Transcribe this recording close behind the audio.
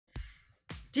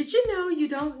Did you know you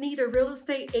don't need a real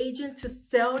estate agent to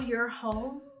sell your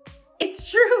home?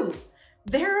 It's true.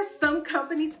 There are some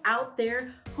companies out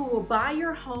there who will buy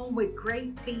your home with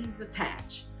great fees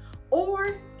attached.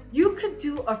 Or you could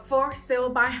do a for sale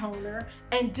by owner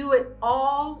and do it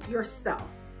all yourself.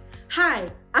 Hi,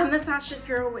 I'm Natasha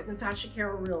Carroll with Natasha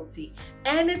Carroll Realty.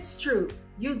 And it's true,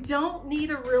 you don't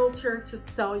need a realtor to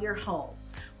sell your home.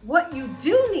 What you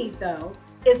do need though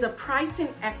is a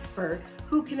pricing expert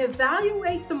who can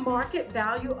evaluate the market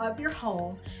value of your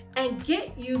home and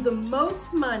get you the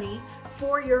most money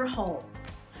for your home.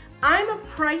 I'm a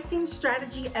pricing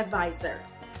strategy advisor,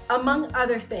 among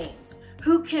other things,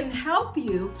 who can help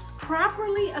you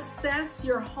properly assess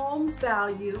your home's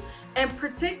value and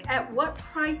predict at what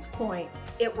price point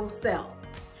it will sell.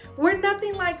 We're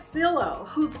nothing like Zillow,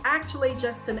 who's actually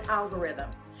just an algorithm.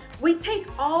 We take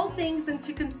all things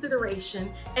into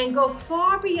consideration and go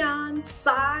far beyond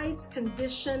size,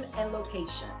 condition, and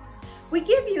location. We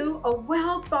give you a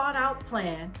well thought out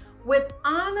plan with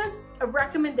honest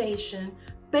recommendation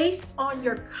based on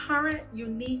your current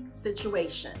unique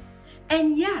situation.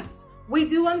 And yes, we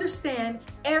do understand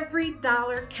every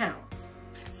dollar counts.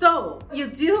 So you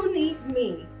do need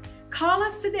me. Call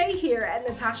us today here at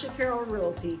Natasha Carroll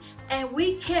Realty, and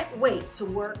we can't wait to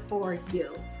work for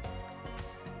you.